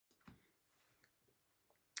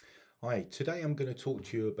Hi, today I'm going to talk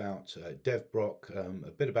to you about Devbrok, a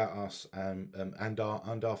bit about us and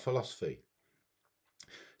our philosophy.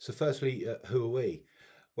 So, firstly, who are we?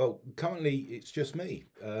 Well, currently it's just me.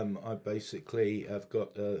 I basically have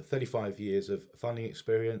got 35 years of funding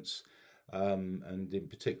experience, and in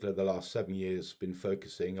particular, the last 7 years been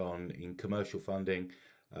focusing on in commercial funding,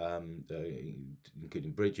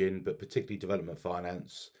 including bridging, but particularly development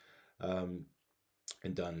finance. Um,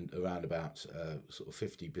 and done around about sort of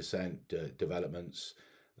 50% developments,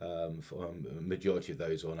 for a majority of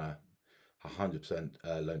those on a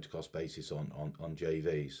 100% loan to cost basis on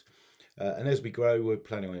JVs. And as we grow, we're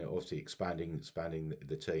planning on obviously expanding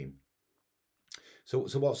the team. So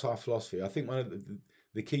what's our philosophy? I think one of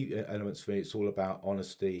the key elements for me, it's all about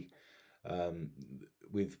honesty, um,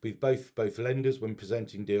 with both lenders when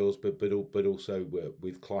presenting deals, but also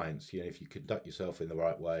with clients. You know, if you conduct yourself in the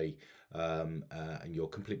right way, and you're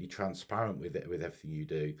completely transparent with it, with everything you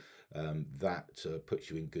do, that puts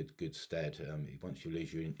you in good stead. Once you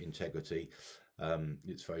lose your integrity,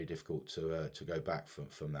 it's very difficult to go back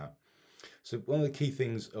from that. So one of the key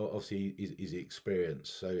things obviously is the experience.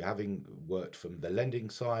 So having worked from the lending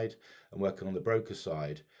side and working on the broker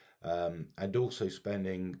side, and also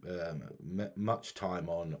spending much time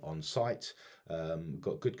on site,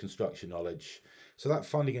 got good construction knowledge. So that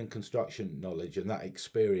funding and construction knowledge and that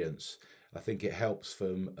experience, I think it helps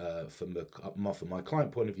from my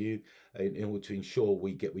client point of view, in order to ensure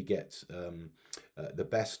we get the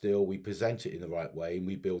best deal, we present it in the right way, and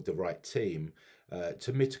we build the right team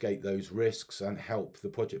to mitigate those risks and help the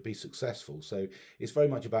project be successful. So it's very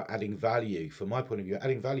much about adding value, from my point of view,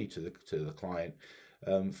 adding value to the client,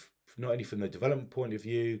 not only from the development point of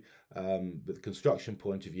view, but the construction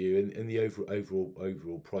point of view, and the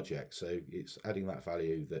overall project. So it's adding that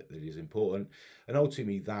value that is important, and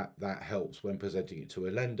ultimately that helps when presenting it to a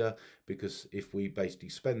lender, because if we basically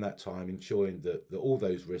spend that time ensuring that all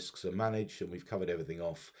those risks are managed and we've covered everything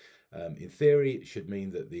off, in theory, it should mean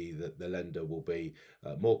that the lender will be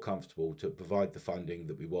more comfortable to provide the funding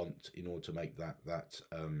that we want in order to make that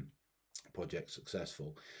project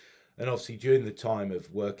successful. And obviously, during the time of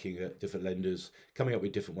working at different lenders, coming up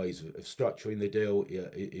with different ways of structuring the deal, yeah,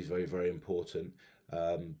 is very important.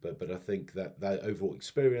 But I think that overall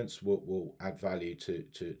experience will add value to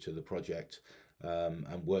the project,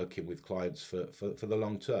 and working with clients for the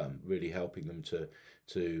long term, really helping them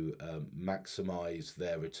to maximise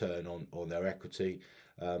their return on their equity,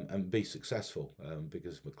 and be successful.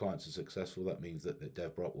 Because if the clients are successful, that means that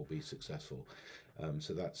Devbrok will be successful.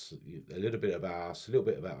 So that's a little bit about us, a little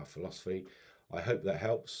bit about our philosophy. I hope that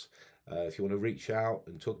helps. If you want to reach out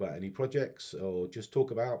and talk about any projects, or just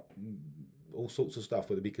talk about all sorts of stuff,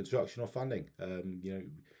 whether it be construction or funding,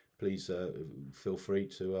 please feel free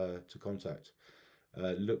to contact.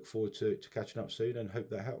 Look forward to catching up soon, and hope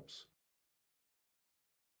that helps.